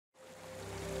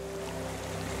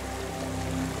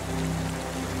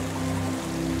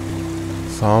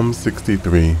Psalm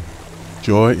 63,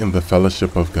 Joy in the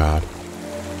Fellowship of God.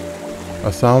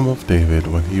 A psalm of David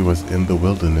when he was in the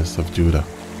wilderness of Judah.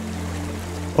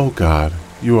 O God,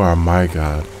 you are my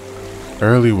God.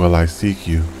 Early will I seek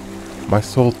you. My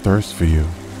soul thirsts for you.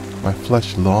 My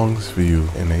flesh longs for you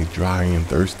in a dry and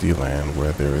thirsty land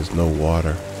where there is no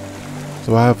water.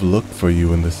 So I have looked for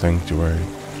you in the sanctuary,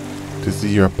 to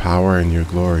see your power and your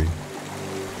glory.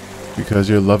 Because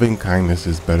your loving kindness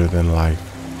is better than life,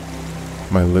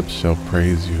 my lips shall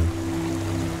praise you.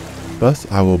 Thus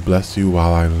I will bless you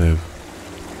while I live.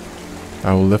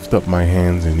 I will lift up my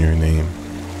hands in your name.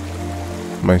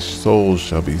 My soul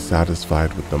shall be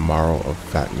satisfied with the marrow of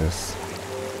fatness,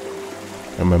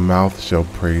 and my mouth shall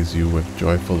praise you with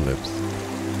joyful lips.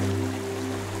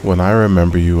 When I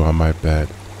remember you on my bed,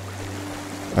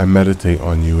 I meditate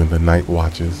on you in the night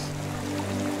watches,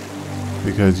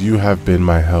 because you have been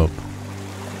my help.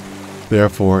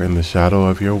 Therefore, in the shadow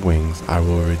of your wings, I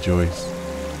will rejoice.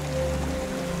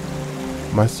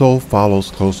 My soul follows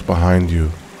close behind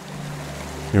you.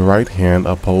 Your right hand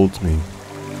upholds me.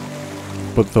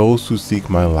 But those who seek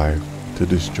my life to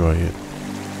destroy it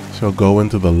shall go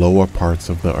into the lower parts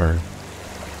of the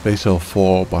earth. They shall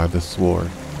fall by the sword.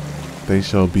 They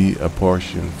shall be a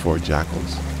portion for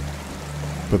jackals.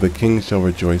 But the king shall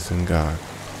rejoice in God.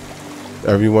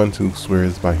 Everyone who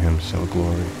swears by him shall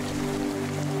glory.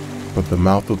 But the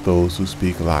mouth of those who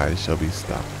speak lies shall be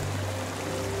stopped.